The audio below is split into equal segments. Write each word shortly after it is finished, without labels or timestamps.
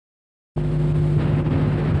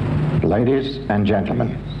Ladies and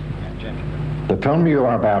gentlemen, the film you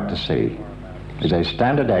are about to see is a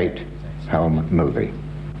standard 8 home movie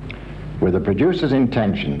with the producer's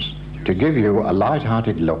intentions to give you a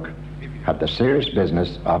light-hearted look at the serious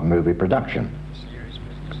business of movie production.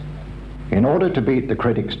 In order to beat the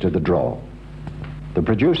critics to the draw, the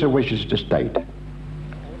producer wishes to state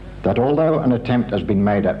that although an attempt has been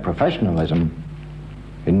made at professionalism,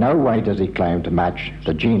 in no way does he claim to match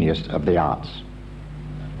the genius of the arts.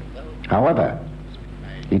 However,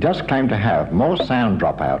 he does claim to have more sound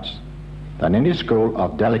dropouts than any school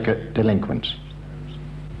of delicate delinquents.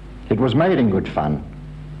 It was made in good fun.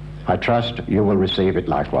 I trust you will receive it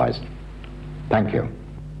likewise. Thank you.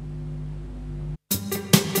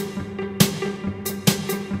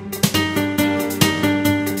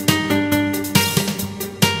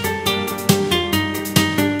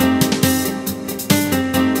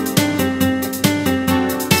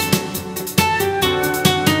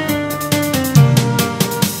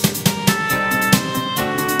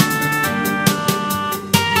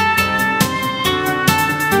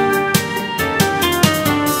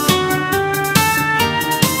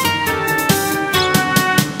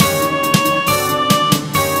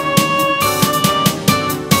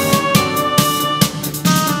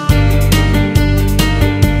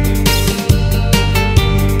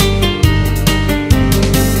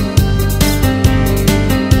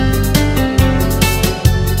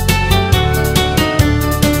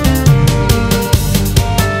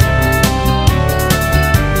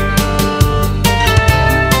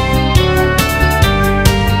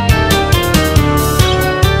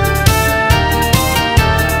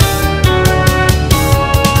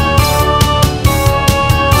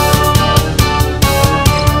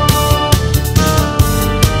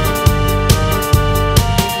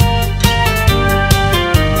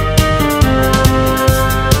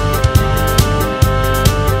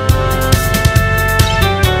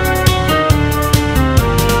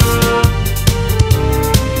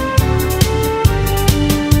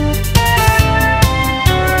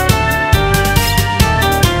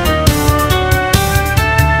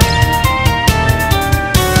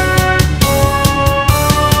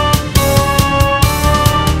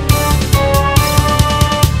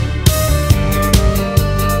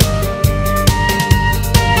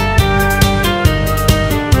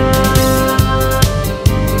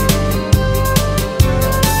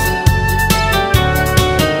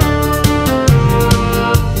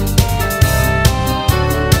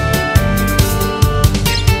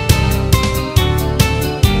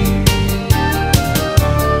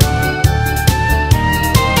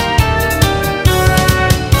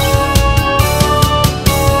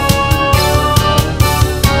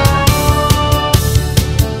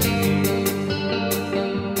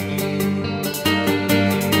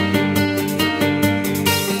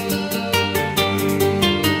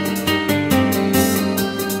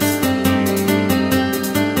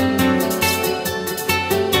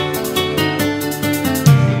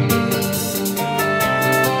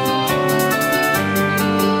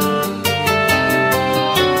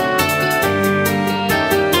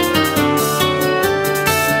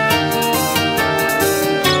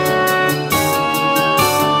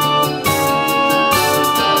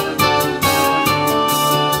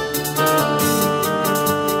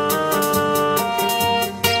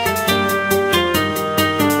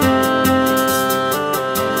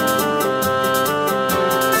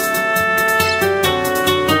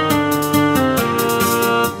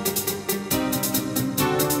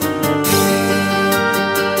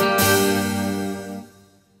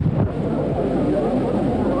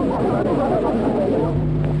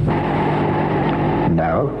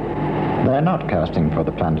 They're not casting for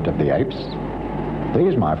the Planet of the Apes.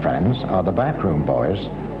 These, my friends, are the backroom boys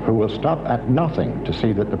who will stop at nothing to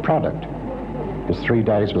see that the product is 3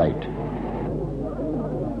 days late.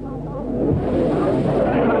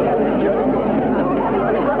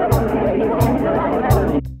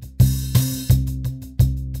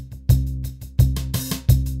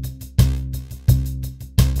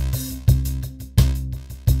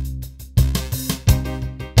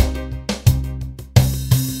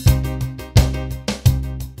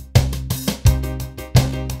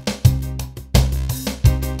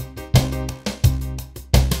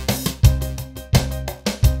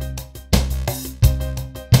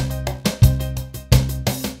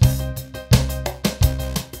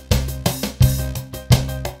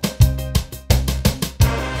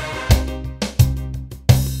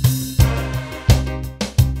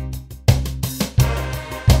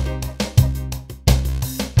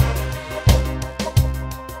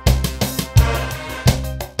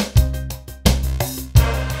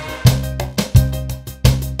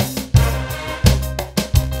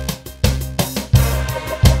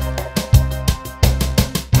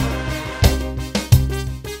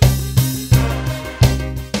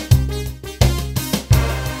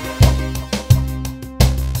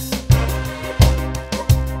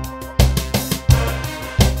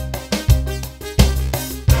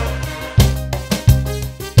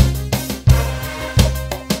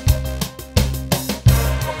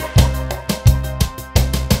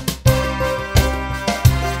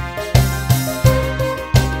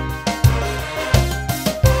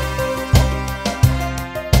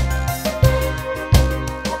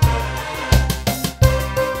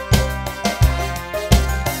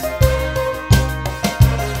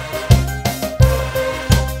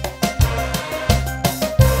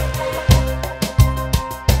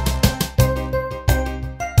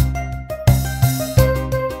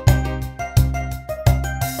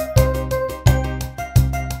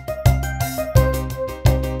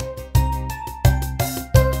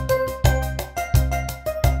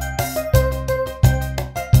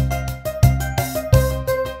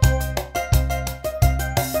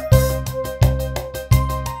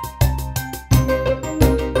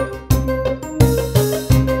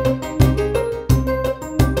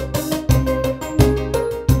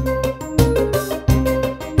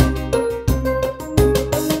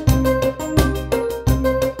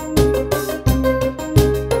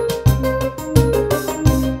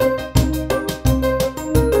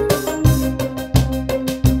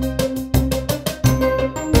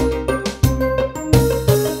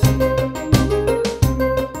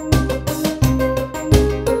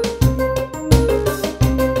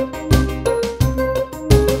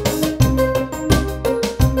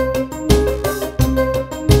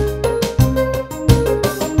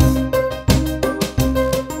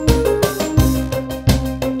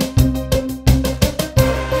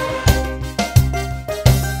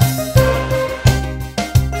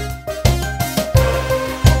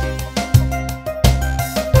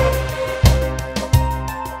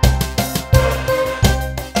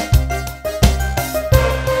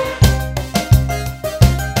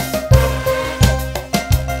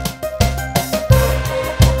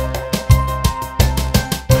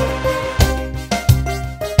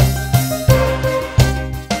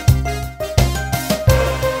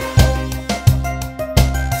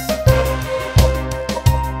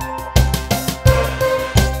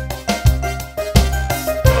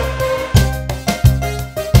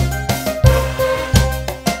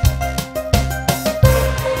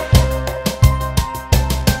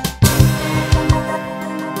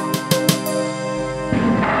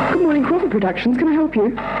 Crawford Productions, can I help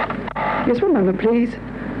you? Yes, one moment, please.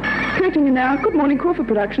 Connecting you now. Good morning, Crawford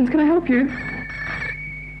Productions, can I help you?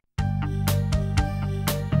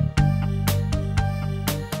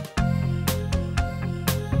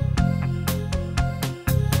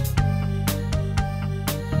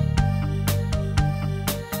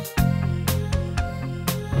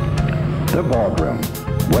 The boardroom,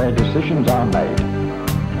 where decisions are made.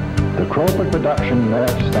 The Crawford Production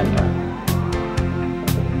Nerve Centre.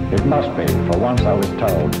 It must be, for once I was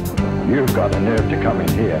told, you've got a nerve to come in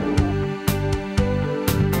here.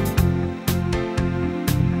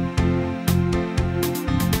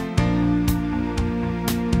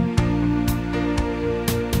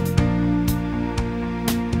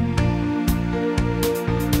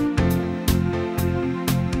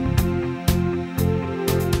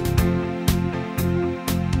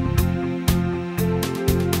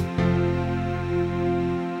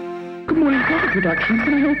 Productions,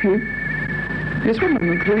 can I help you? Yes, one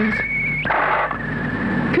moment, please.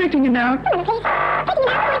 Connecting you now. One moment, please. Connecting you now. Good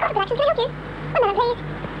morning, Crawford Productions, can I help you? One moment,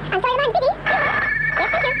 please. I'm sorry, the line's busy. Yes, thank you. Good morning, Crawford Productions, can I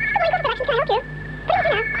help you? Connecting you now. I'm sorry,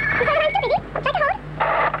 the line's still busy. Try to hold.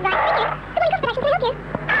 Right, thank you. Good morning, Crawford Productions, can I help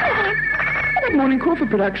you? Connecting now. Good morning, Crawford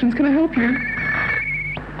Productions, can I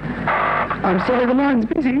help you? I'm sorry, the line's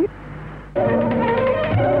busy.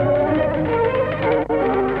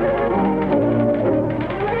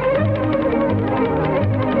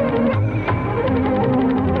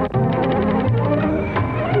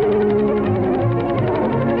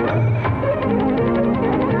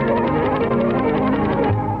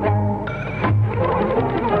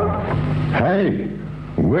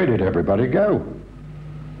 Where did everybody go?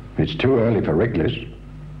 It's too early for Wrigley's.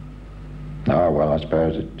 Oh, well, I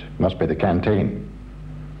suppose it must be the canteen.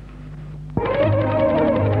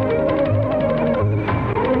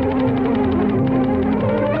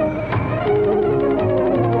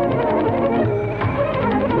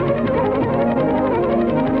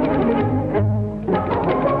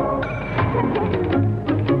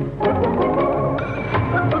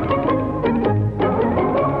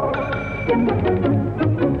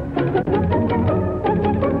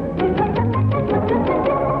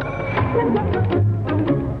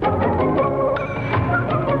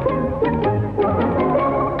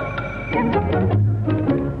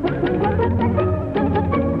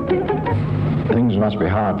 Must be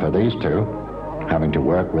hard for these two, having to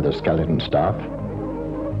work with a skeleton staff.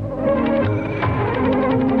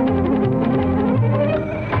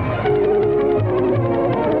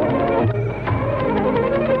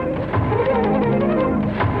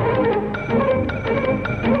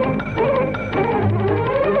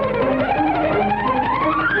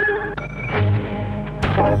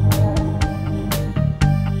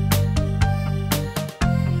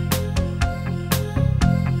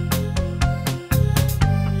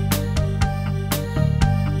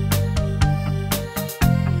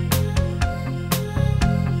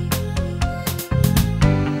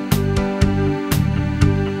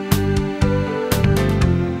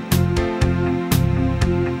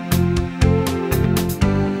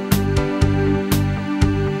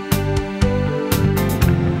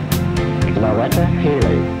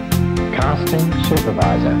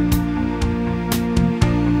 Supervisor.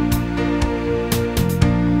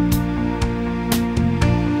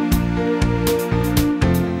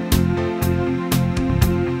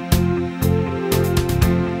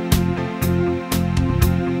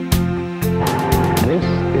 This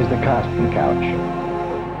is the casting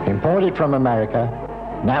couch, imported from America,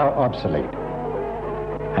 now obsolete,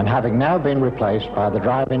 and having now been replaced by the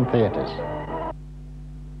drive-in theatres.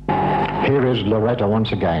 Here is Loretta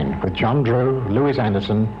once again, with John Drew, Louis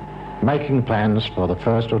Anderson, making plans for the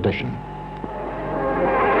first audition.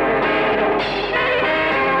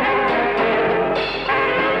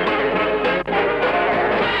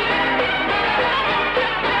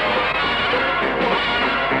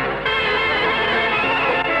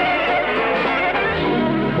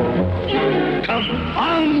 Come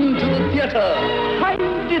on to the theater.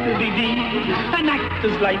 Diddly-dee, an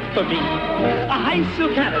actor's life for me. A high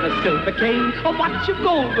silk hat and a silver cane, a watch of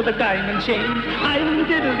gold with a diamond chain. I'm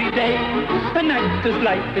diddly-day, an actor's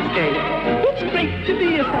life is gay. It's great to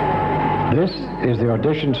be a... This is the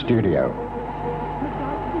audition studio.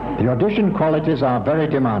 The audition qualities are very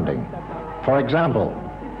demanding. For example,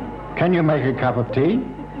 can you make a cup of tea,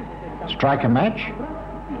 strike a match,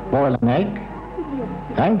 boil an egg,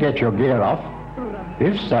 and get your gear off?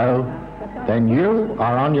 If so, then you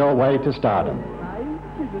are on your way to stardom.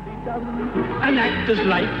 An actor's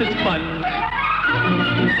life is fun.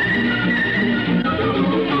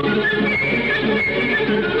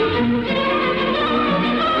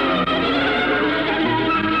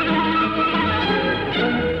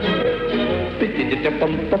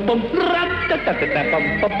 Chicka-bum-bum-bum,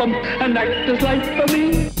 rat-ta-ta-ta-ta-bum-bum-bum, an actor's life for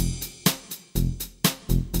me.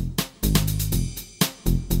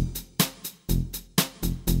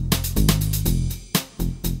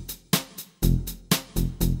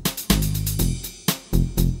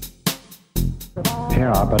 Here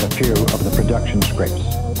are but a few of the production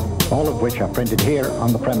scripts, all of which are printed here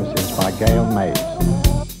on the premises by Gail Mays.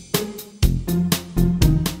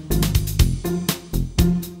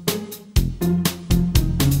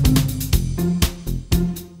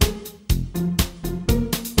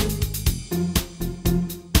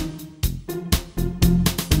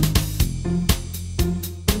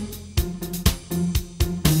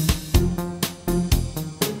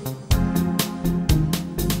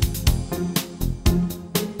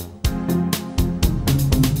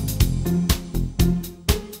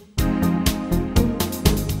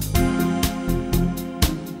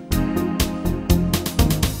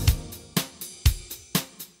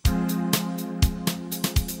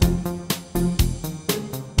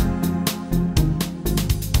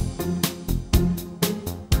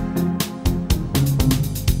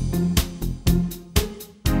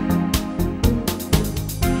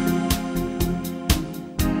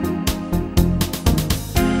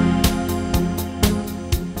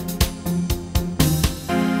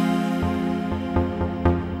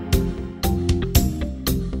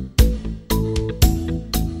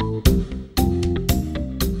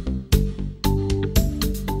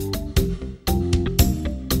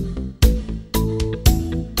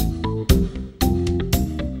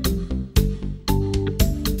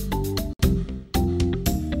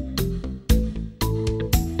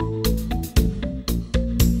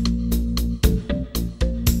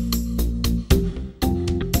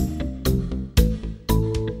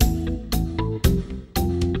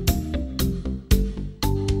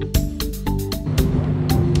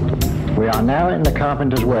 We are now in the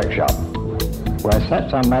carpenter's workshop, where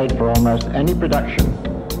sets are made for almost any production.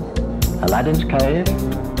 Aladdin's Cave,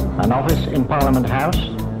 an office in Parliament House,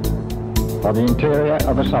 or the interior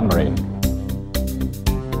of a submarine.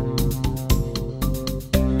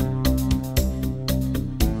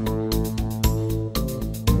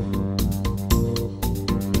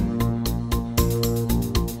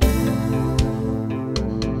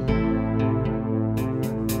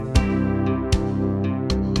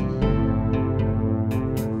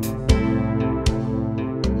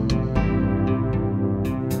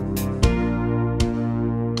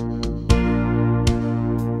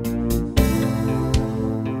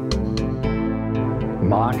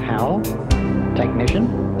 Mark Howell, technician.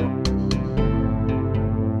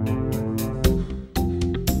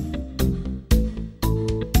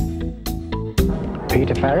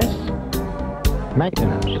 Peter Ferris,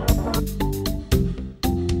 maintenance.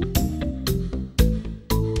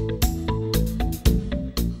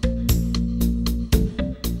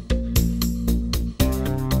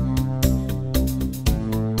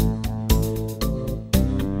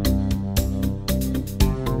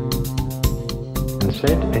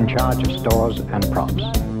 Sid in charge of stores and props.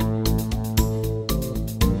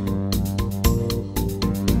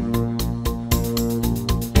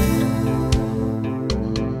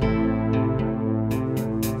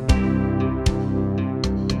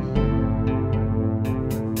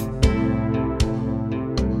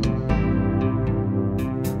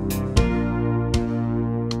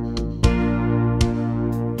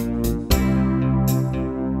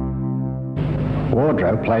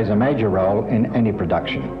 Wardrobe plays a major role in any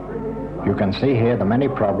production. You can see here the many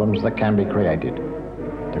problems that can be created.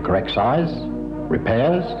 The correct size,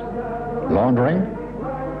 repairs, laundering,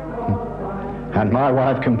 and my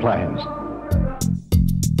wife complains.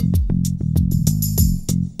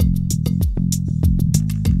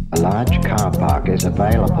 A large car park is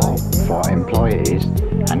available for employees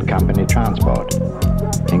and company transport,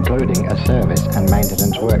 including a service and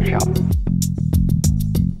maintenance workshop.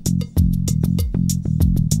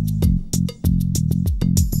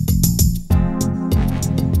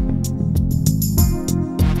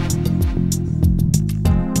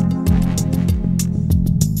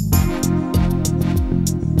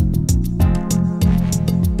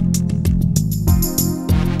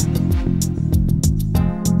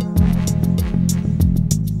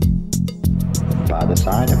 By the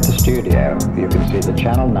side of the studio, you can see the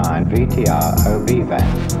Channel 9 VTR OB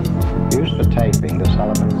van, used for taping the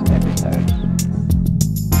Sullivan's episodes.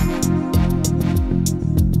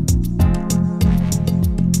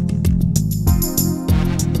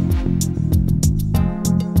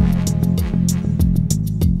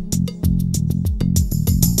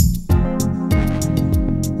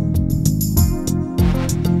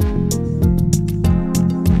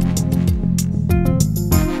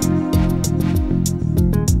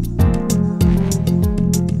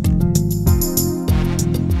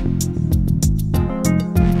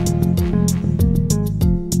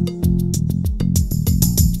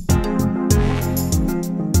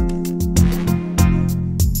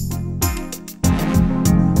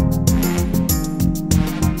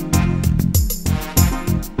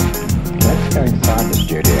 inside the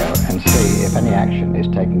studio and see if any action is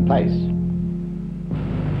taking place.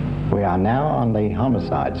 We are now on the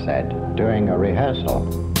homicide set doing a rehearsal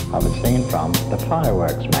of a scene from The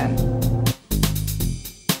Fireworks Man.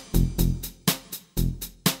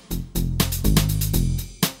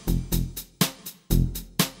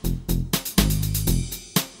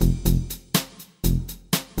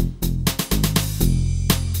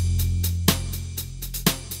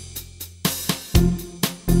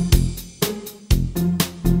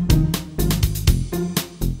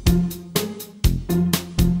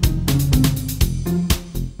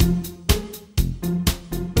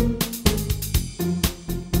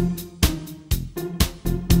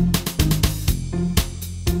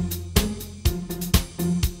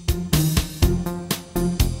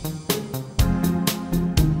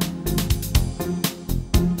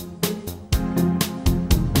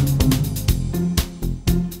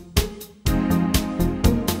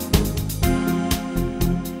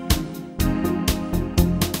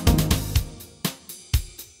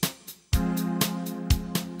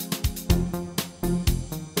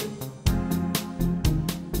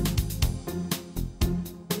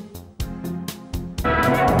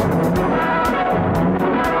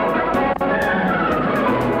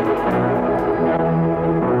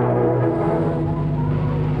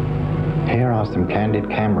 Some candid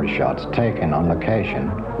camera shots taken on location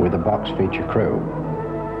with the box feature crew.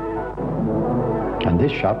 And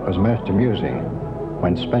this shot was most amusing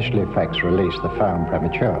when special effects released the foam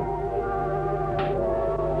premature.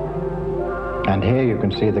 And here you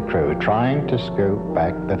can see the crew trying to scoop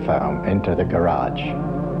back the foam into the garage.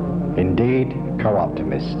 Indeed,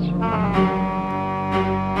 co-optimists.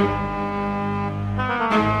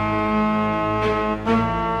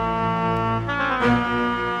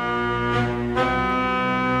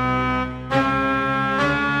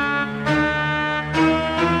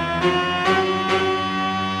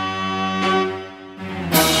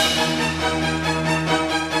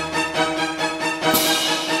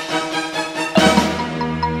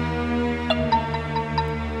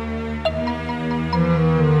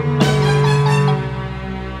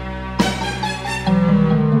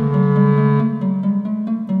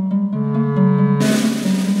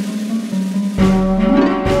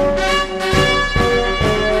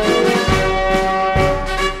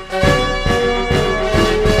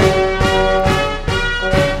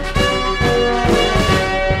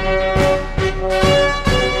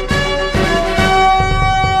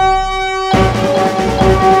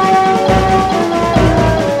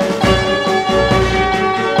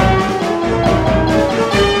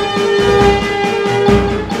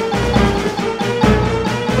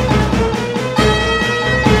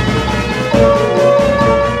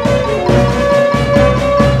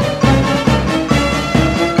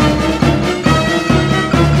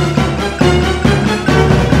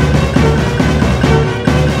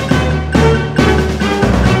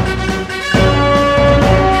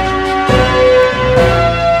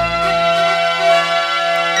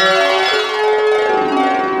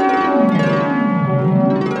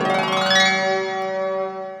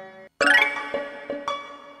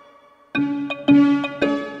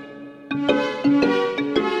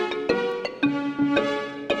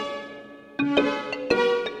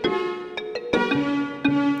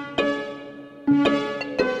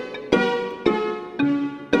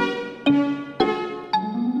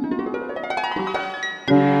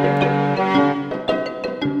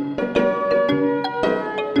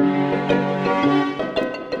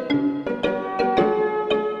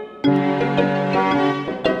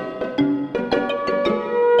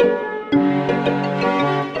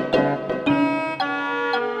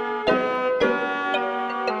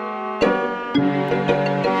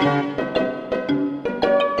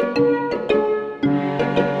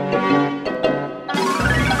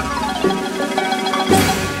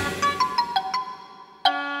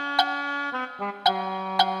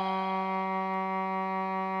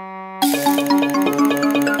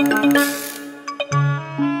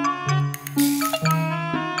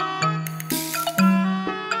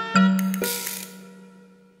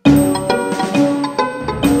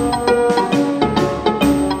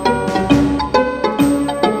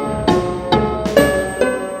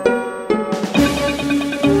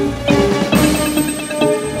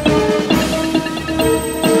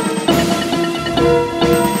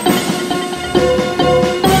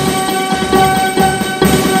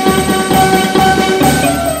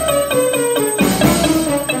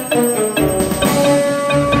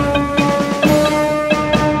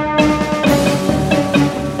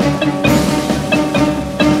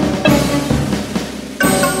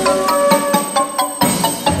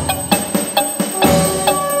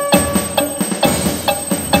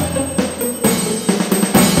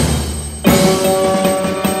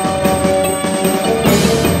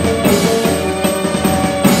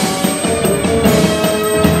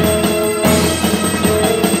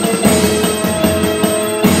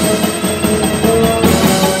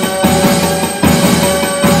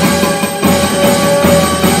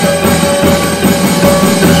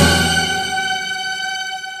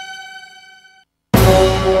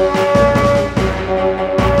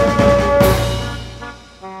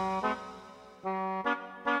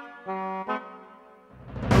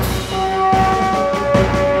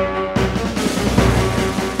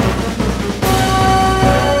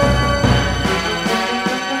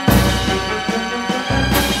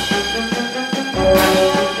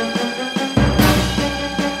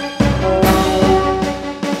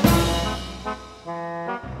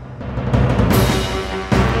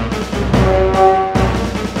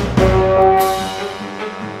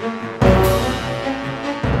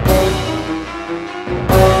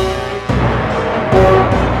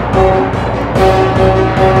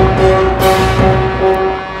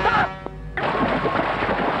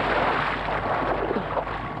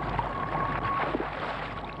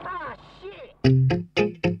 On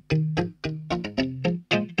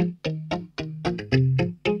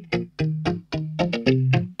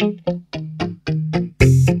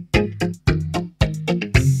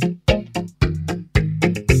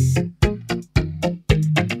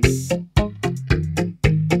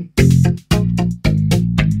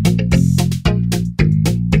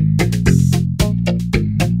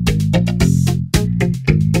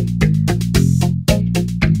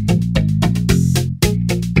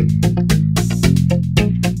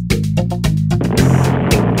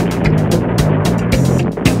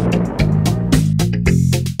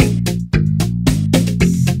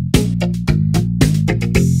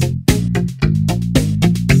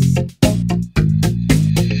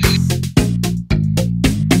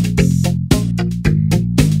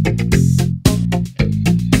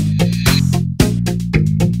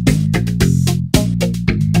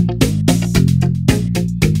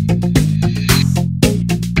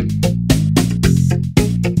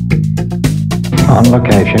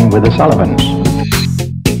location with the Sullivans.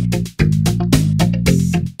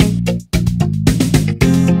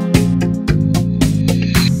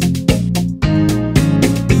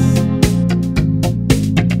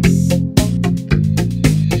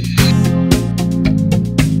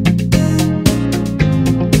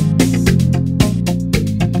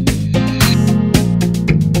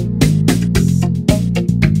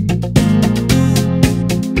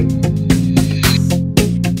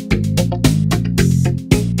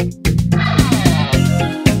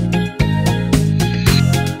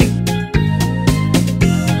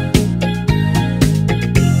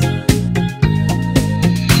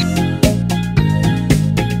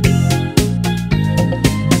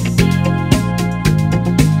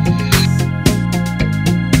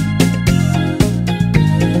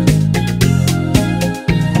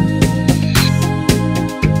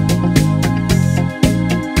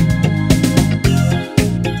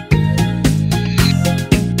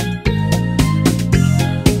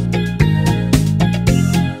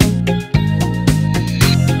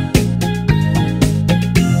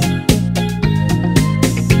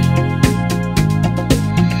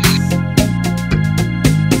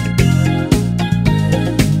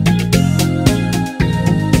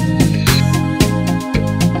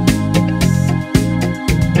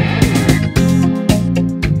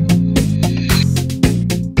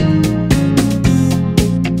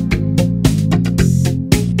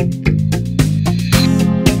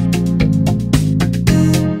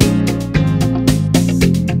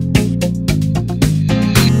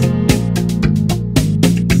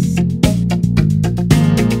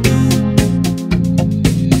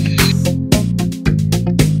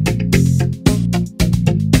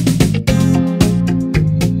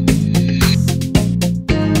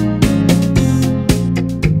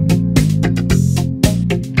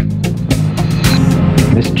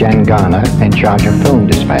 Jen Garner in charge of film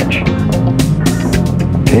dispatch.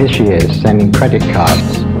 Here she is sending credit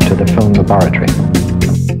cards to the film laboratory.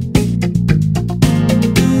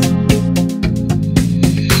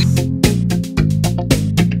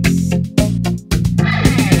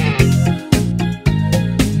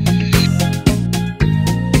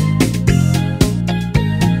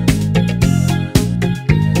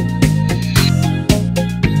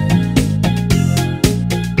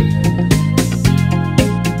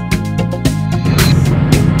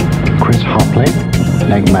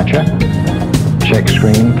 Neg matcher, check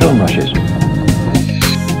screen film rushes.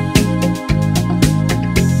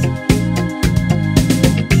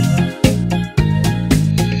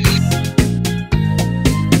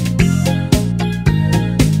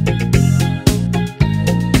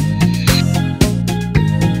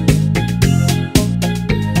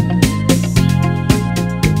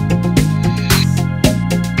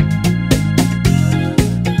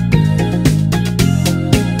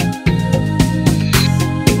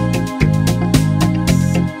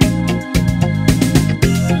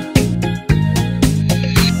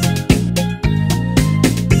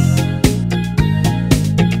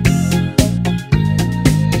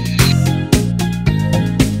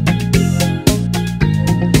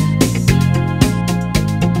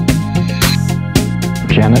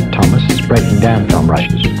 Janet Thomas is breaking down film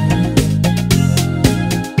rushes.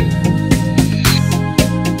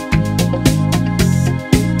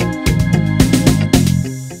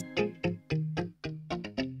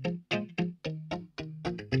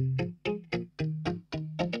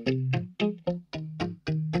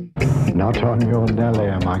 Not on your nelly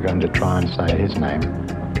am I going to try and say his name.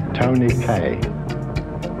 Tony K.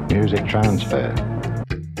 Music transfer.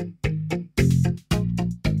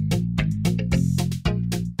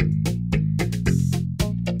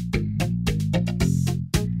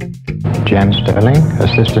 Jan Sterling,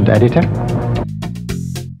 assistant editor.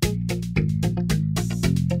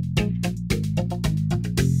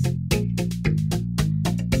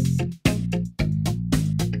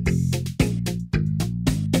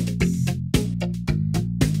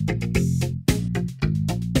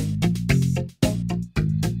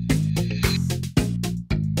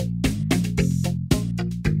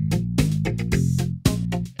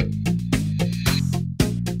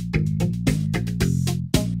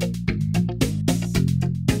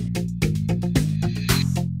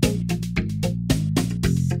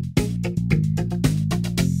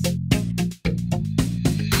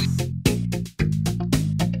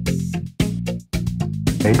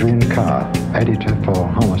 Adrian Carr, editor for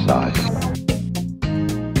Homicide.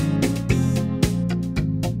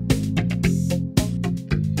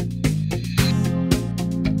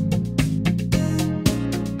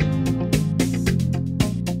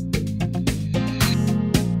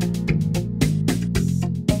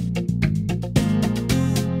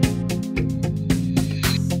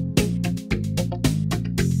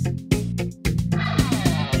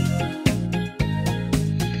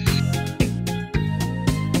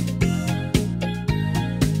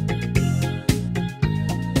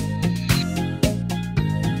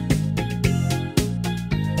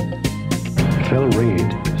 Phil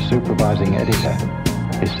Reed, supervising editor,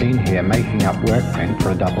 is seen here making up work print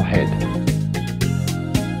for a double head.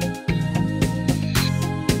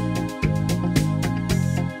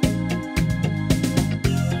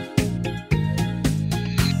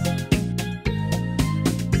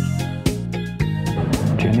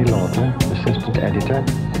 Jenny Laughter, assistant editor,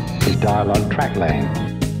 is dialogue track laying.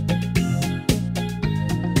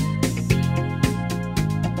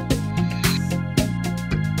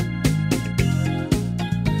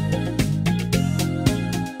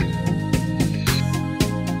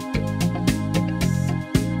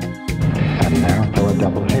 Now for a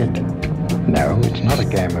double head. No, it's not a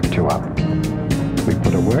game of two up. We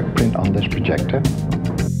put a work print on this projector.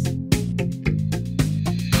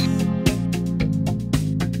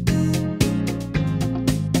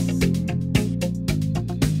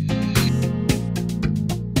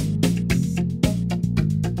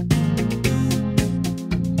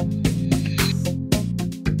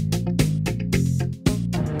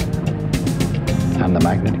 And the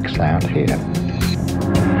magnetic sound here.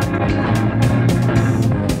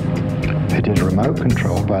 It is remote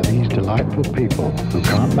controlled by these delightful people who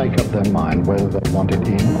can't make up their mind whether they want it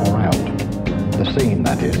in or out. The scene,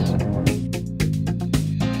 that is.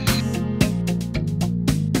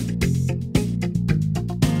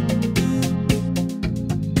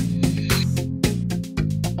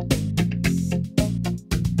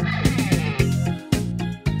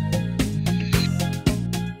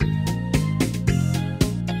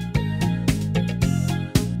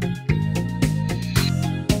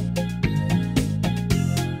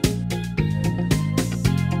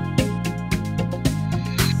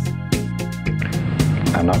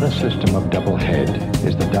 Another system of double head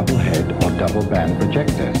is the double head or double band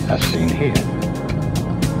projector, as seen here.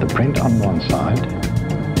 The print on one side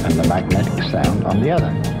and the magnetic sound on the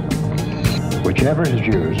other. Whichever is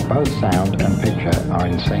used, both sound and picture are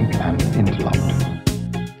in sync and interlocked.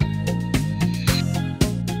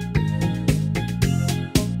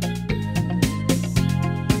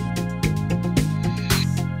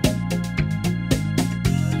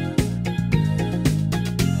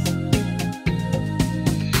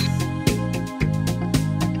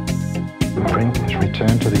 Print is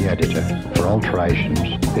returned to the editor for alterations,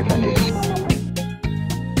 if any.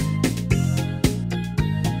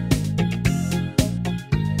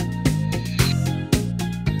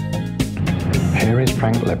 Here is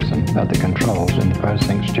Frank Lipson at the controls in the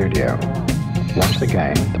post-sync studio. Once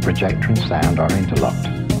again, the projector and sound are interlocked,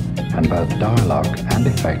 and both dialogue and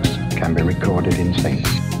effects can be recorded in sync.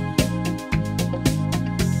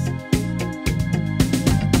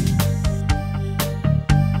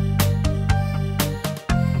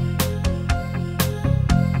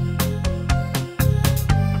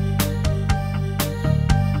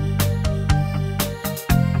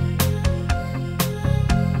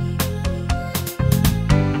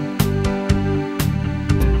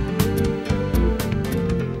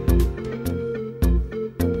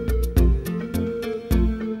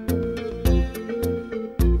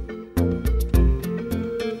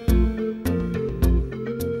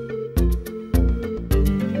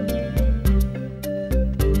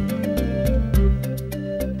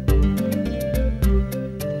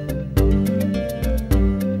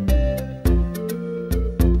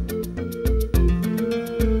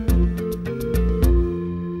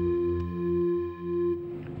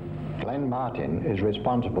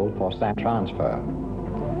 responsible for sound transfer.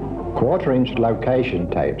 Quarter-inch location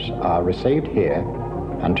tapes are received here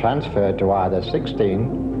and transferred to either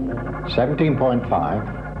 16,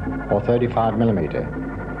 17.5 or 35 millimeter.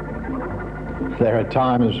 There are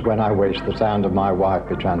times when I wish the sound of my wife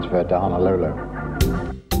be transferred to Honolulu.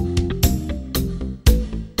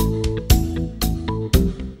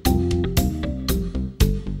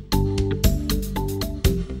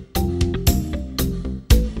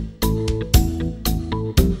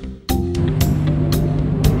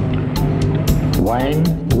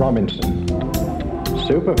 Robinson,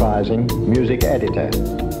 supervising music editor,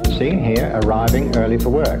 seen here arriving early for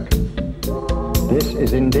work. This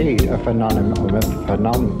is indeed a phenomenon,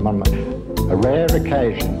 a rare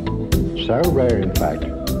occasion, so rare in fact,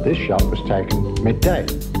 this shot was taken midday.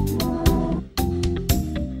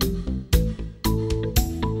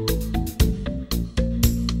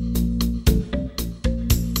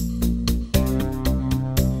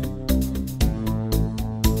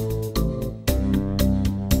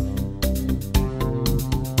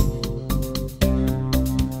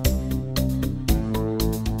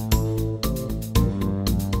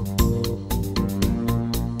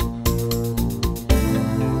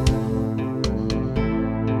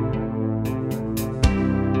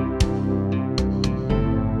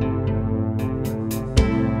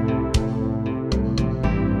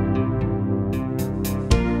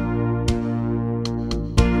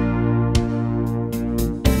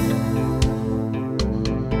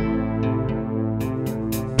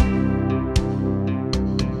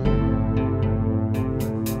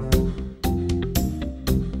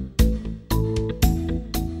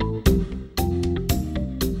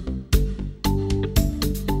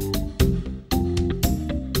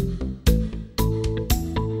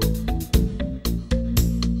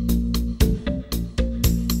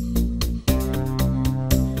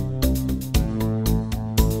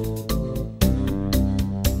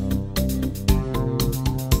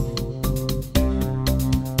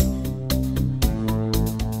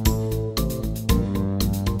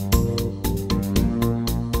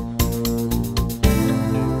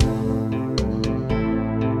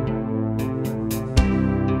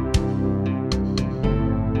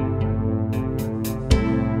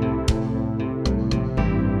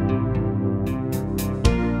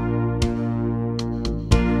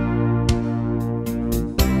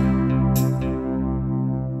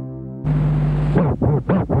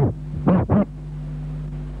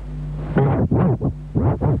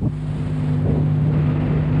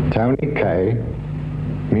 Tony Kay,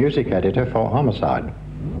 music editor for Homicide.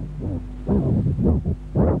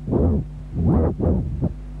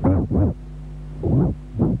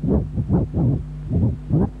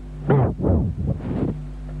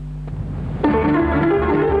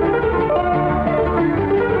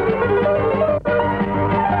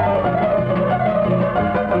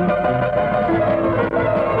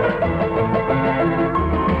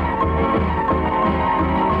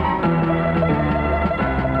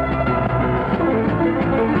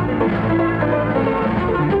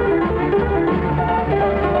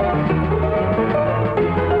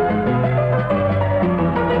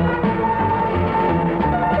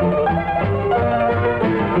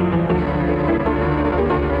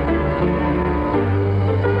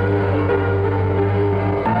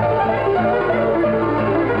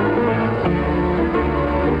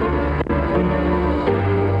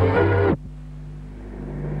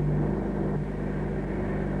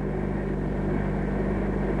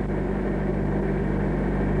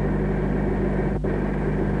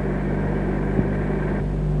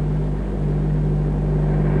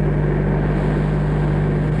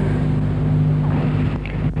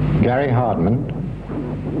 Hardman,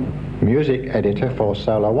 music editor for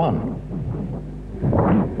Solo One.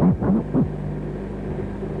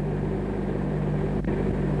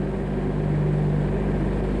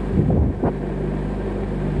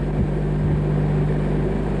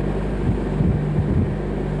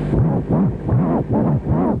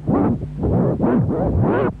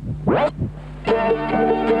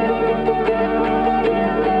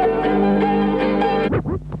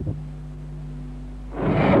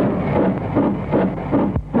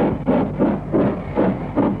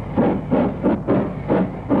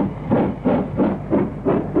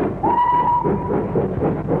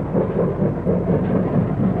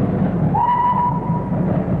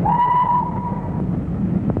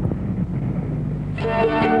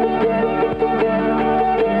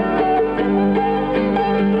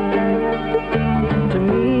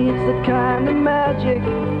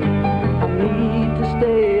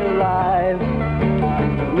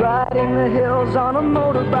 Riding the hills on a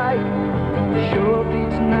motorbike sure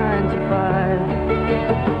beats 9 to 5.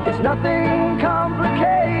 nothing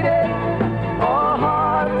complicated or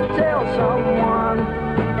hard to tell someone.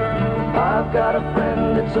 I've got a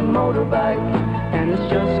friend that's a motorbike, and it's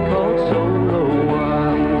just called Solo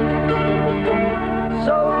One.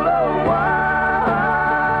 Solo One,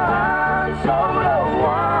 Solo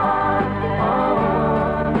One.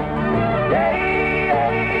 Yeah,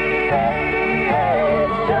 yeah, yeah, yeah,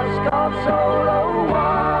 it's just called Solo One.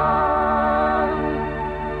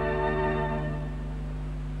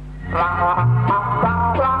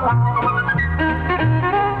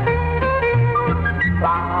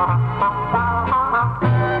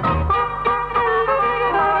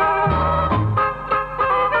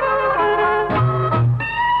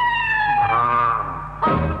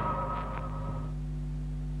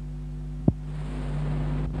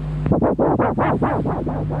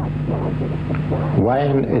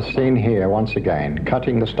 Wayne is seen here once again,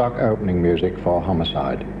 cutting the stock opening music for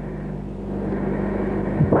Homicide.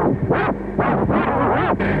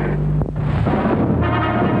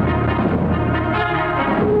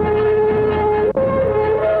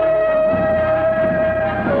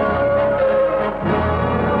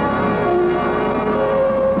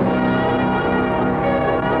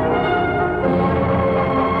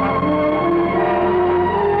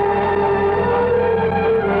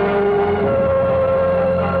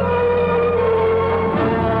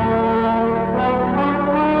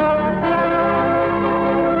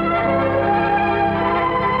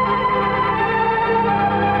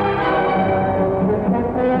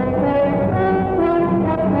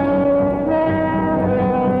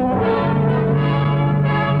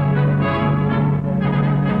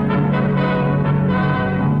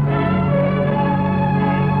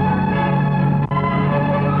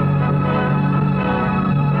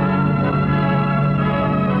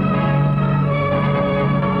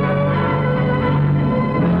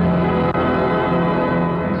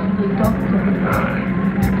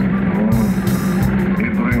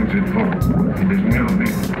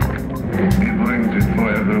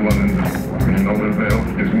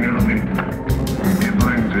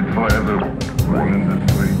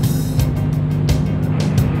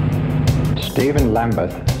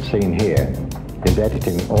 Lambeth, seen here, is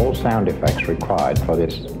editing all sound effects required for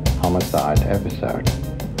this Homicide episode.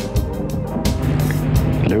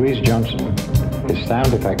 Louise Johnson is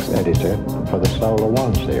sound effects editor for the Solar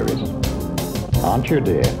One series. Aren't you,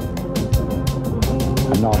 dear?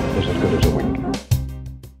 A nod is as good as a wink.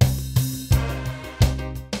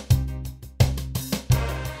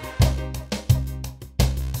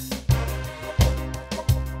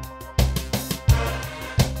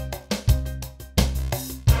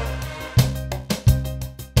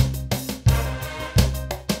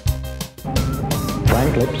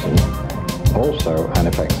 Lipson, also an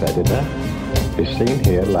effects editor, is seen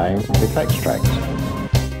here laying effects tracks.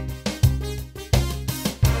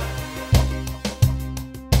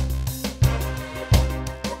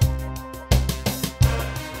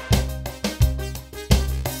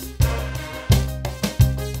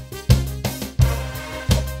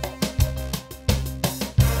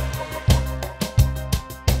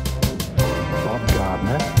 Bob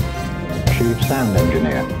Gardner, chief sound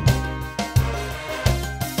engineer.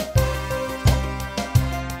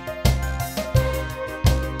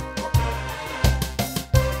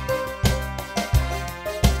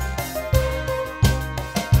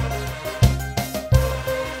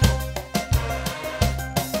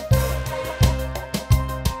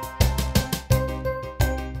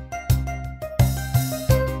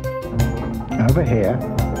 Over here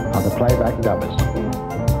are the playback dubbers.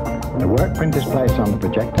 The work print is placed on the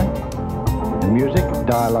projector. The music,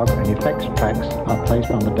 dialogue and effects tracks are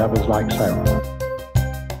placed on the dubbers like so.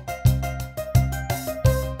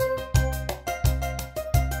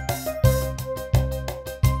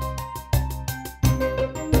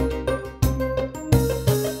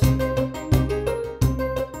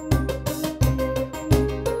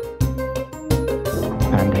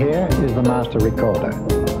 And here is the master recorder,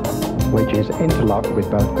 which is interlocked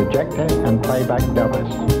with both projector and playback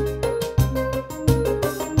dubbers.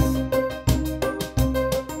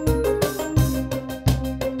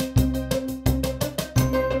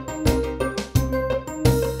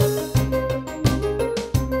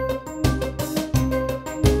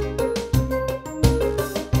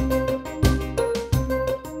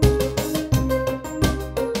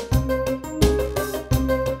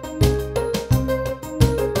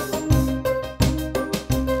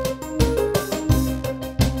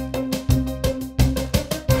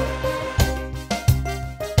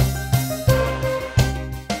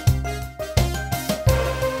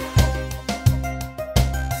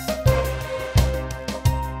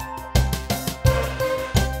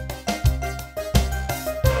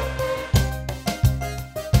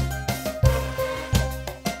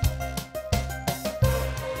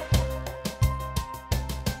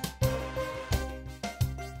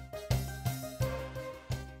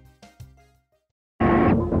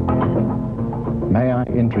 May I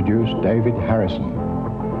introduce David Harrison,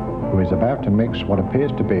 who is about to mix what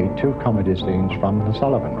appears to be two comedy scenes from The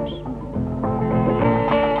Sullivans.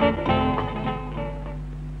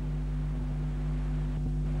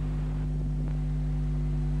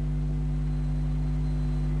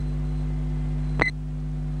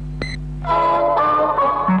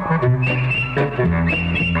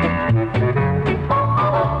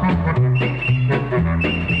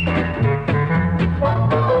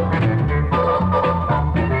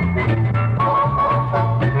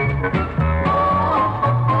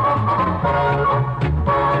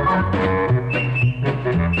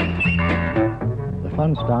 The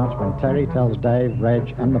fun starts when Terry tells Dave,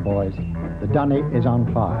 Reg and the boys the dunny is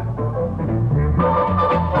on fire.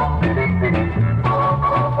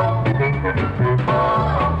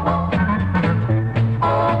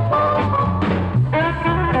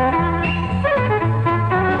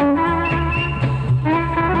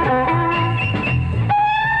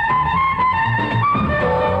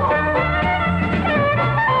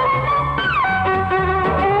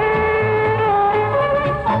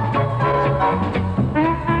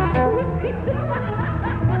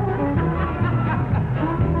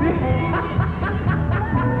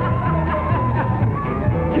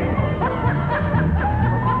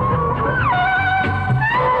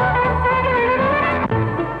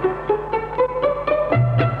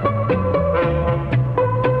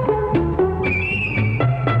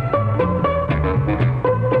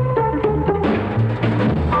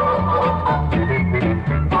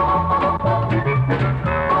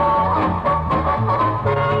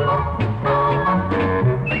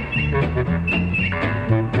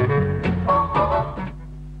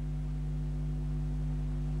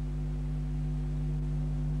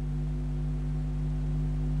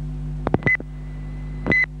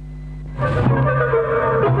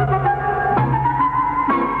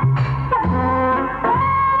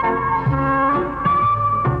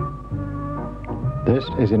 This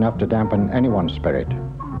is enough to dampen anyone's spirit,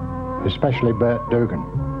 especially Bert Dugan.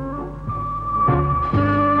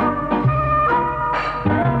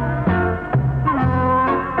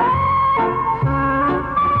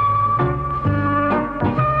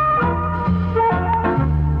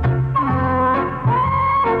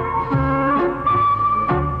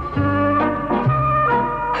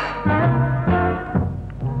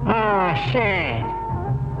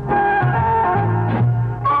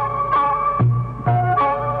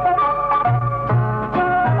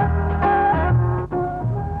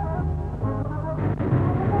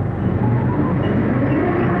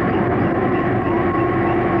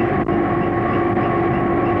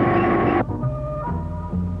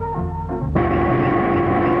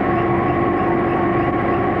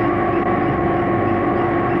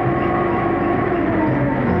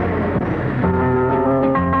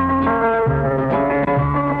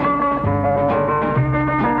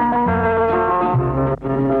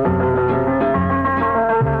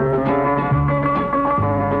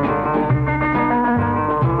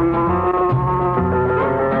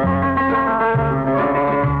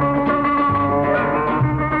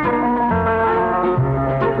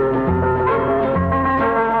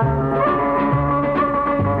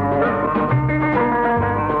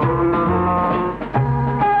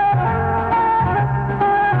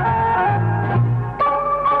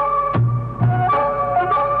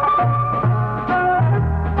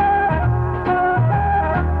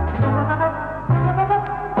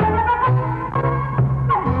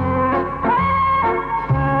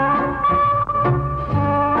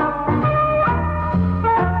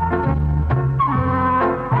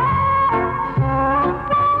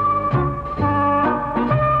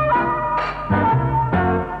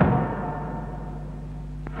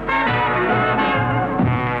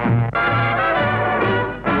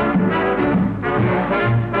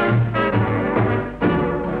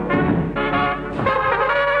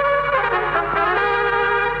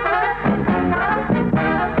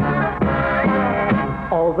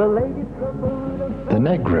 The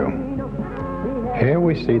Neg Room. Here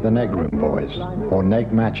we see the Neg Room boys, or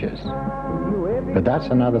Neg matches. But that's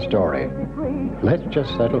another story. Let's just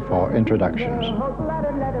settle for introductions.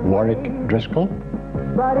 Warwick Driscoll.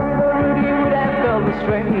 But even Rudy would have felt the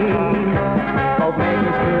strain of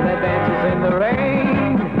making smooth advances in the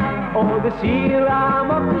rain, or the sea arm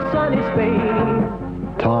of the sunny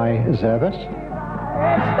Spain. Ty Zervis.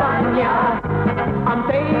 España, I'm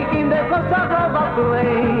taking the costa of the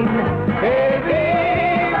lane.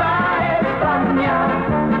 Viva España,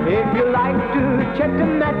 if you like to check the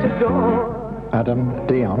matador. Adam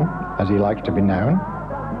Dion, as he likes to be known,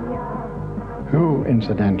 who,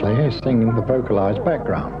 incidentally, is singing the vocalized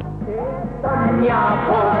background. España,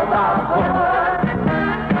 por favor.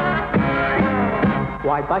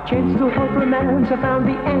 tried by chance to hold romance, I found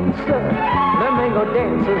the answer. Flamingo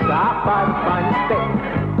dancers are by the finest bed.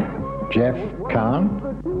 Jeff Kahn.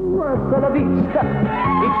 Hasta la vista.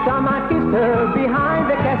 Each time I kissed her behind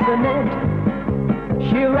the castanet,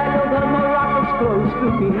 she rattled her maracas close to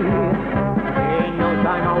me. In no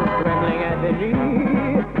time I was trembling at the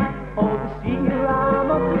knee. Oh, the sea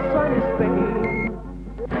ram of the sunny Spain.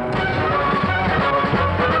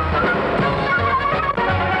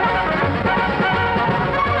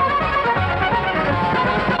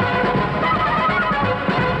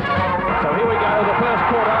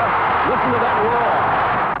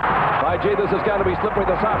 Gee, this is going to be slippery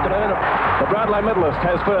this afternoon. The Brownlow medalist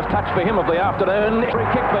has first touch for him of the afternoon. Free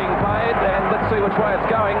kick being played, and let's see which way it's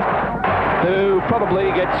going. Who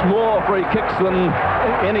probably gets more free kicks than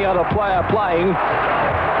any other player playing.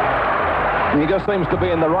 He just seems to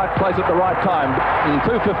be in the right place at the right time. And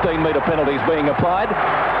 2 15-metre penalties being applied.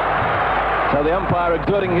 So the umpire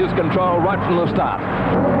exerting his control right from the start.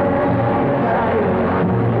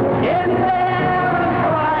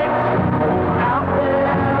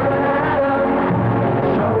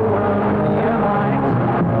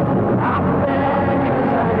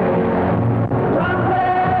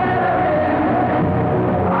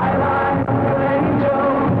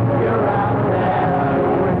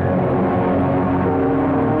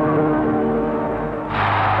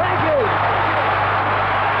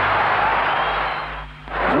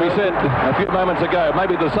 A few moments ago,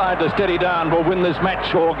 maybe the side to steady down will win this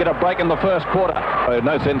match or get a break in the first quarter.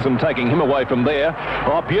 No sense in taking him away from there.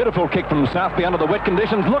 Oh, beautiful kick from Southby under the wet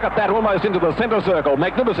conditions. Look at that, almost into the centre circle.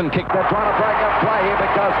 Magnificent kick. They're trying to break up play here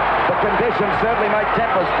because the conditions certainly make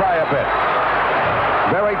tempers play a bit.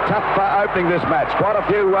 Very tough opening this match. Quite a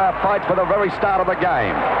few fights for the very start of the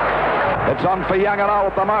game. It's on for young and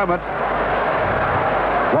old at the moment.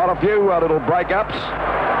 Quite a few little break-ups.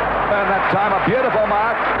 And that time, a beautiful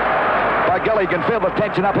mark by Gilly. You can feel the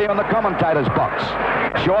tension up here in the commentator's box.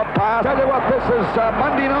 Short pass. Tell you what, this is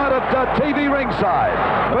Monday night at TV ringside.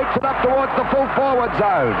 Boots it up towards the full forward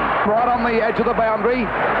zone. Right on the edge of the boundary.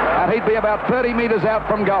 And he'd be about 30 metres out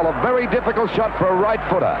from goal. A very difficult shot for a right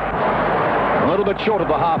footer. A little bit short of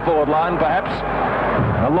the half-forward line, perhaps.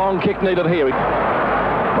 A long kick needed here.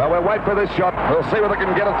 Well, we'll wait for this shot. We'll see whether they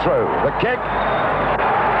can get it through. The kick.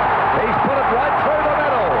 He's put it right through the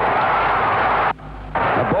middle.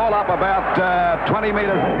 The ball up about 20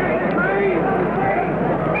 metres.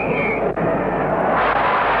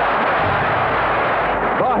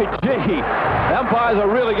 By gee, umpires are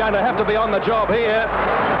really going to have to be on the job here.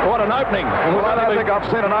 What an opening. Well, I don't think I've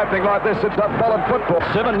seen an opening like this since I've followed football.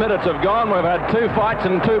 7 minutes have gone. We've had 2 fights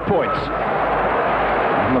and 2 points.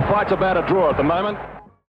 And the fight's about a draw at the moment.